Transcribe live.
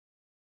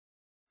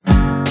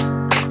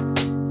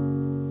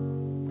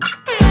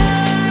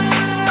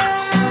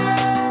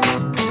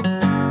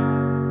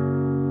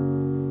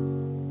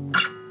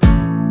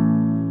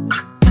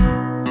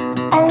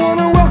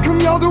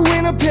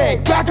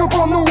up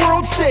on the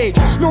world stage.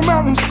 No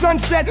mountain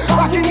sunset,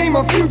 I can name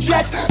a few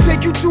Jets.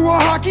 Take you to a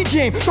hockey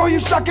game, show you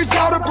suckers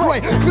how to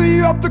play. Clear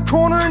you up the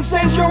corner and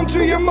send you home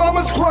to your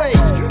mama's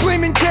place.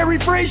 Blaming Kerry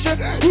Frazier,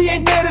 he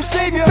ain't there to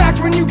save you. Fact,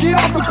 when you get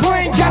off the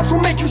plane, caps will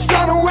make you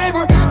sign a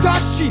waiver.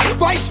 Talks cheap,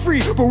 fights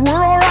free, but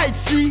we're alright,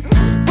 see?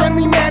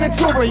 Friendly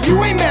Manitoba,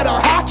 you ain't met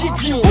our hockey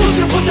team. Who's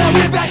gonna put that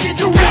win back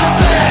into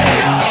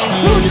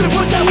Winnipeg? Who's gonna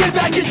put that win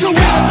back into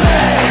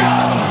Winnipeg?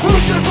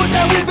 Who's gonna put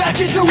that win back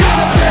into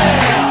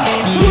Winnipeg?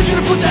 Who's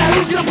gonna put that,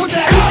 who's gonna put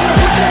that, who's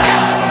gonna put that?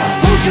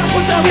 Who's gonna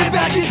put that win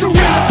back into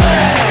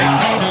Winnipeg?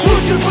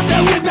 Who's gonna put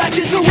that win back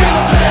into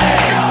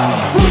Winnipeg?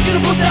 Who's gonna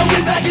put that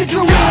win back into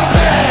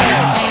Winnipeg?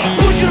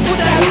 Who's gonna put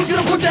that, who's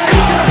gonna put that,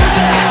 who's gonna put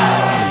that?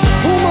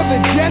 Home of the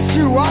Jets,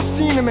 who I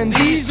seen him in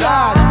these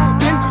eyes.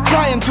 Been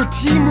crying for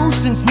T-Moose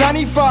since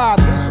 95.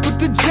 But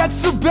the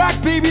Jets are back,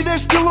 baby, they're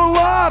still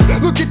alive.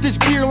 Look at this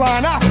beer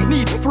line, I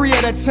need 3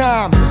 at a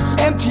time.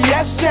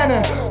 Mts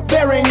Centre,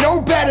 there ain't no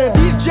better.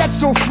 These Jets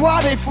so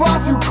fly, they fly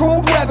through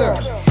cold weather.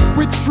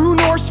 With true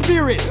North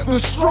spirit, the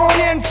strong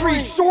and free.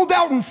 Sold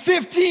out in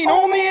 15,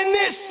 only in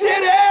this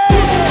city.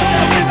 Who's gonna put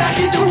that win back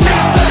into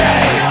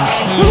Winnipeg?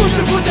 Who's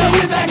gonna put that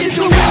win back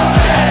into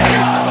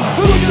Winnipeg?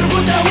 Who's gonna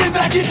put that win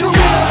back into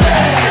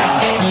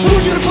Winnipeg?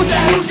 Who's gonna put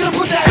that, who's gonna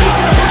put that, who's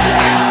gonna put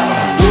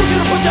that? Who's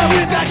gonna put that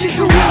win back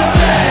into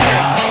Winnipeg?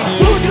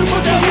 Who's gonna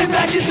put that win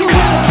back into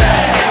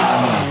Winnipeg?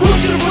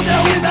 Who's gonna put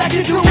that win back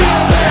into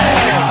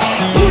Winnipeg?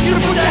 Who's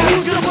gonna put that,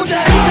 who's gonna put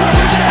that, who's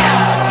gonna put that?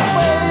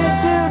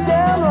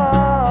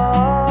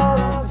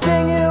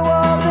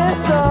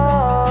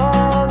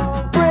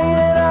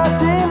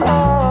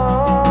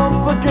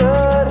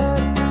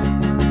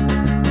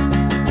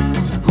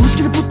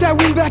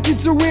 Back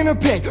into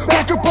Winnipeg,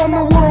 back up on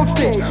the world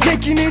stage,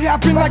 making it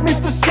happen like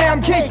Mr.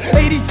 Sam Cage.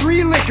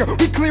 83 liquor,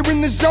 we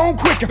clearing the zone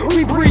quicker.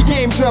 We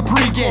pregame to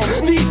pregame,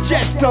 these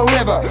Jets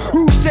deliver.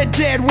 Who said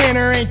dead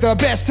winter ain't the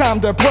best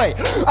time to play?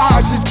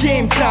 Ours is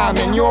game time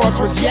and yours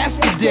was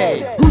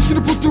yesterday. Who's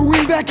gonna put the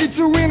win back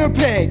into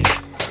Winnipeg?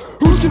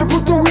 Who's gonna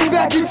put the win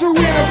back into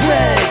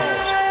Winnipeg?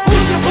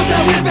 Who's gonna put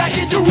that win back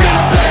into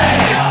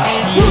Winnipeg?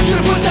 Who's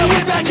gonna put that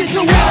win back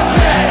into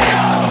Winnipeg?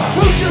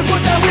 Who's gonna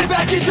put that win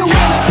back into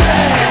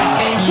Winnipeg?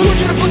 Who's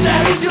gonna put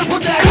that, who's gonna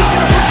put that, who's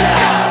gonna put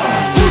that?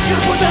 Who's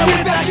gonna put that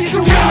win back into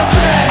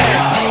Winnipeg?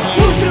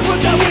 Who's gonna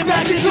put that win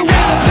back into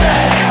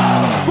Winnipeg?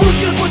 Who's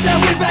gonna put that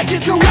win back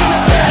into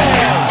Winnipeg?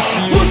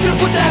 Who's gonna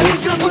put that,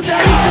 who's gonna put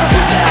that, who's gonna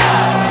put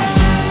that?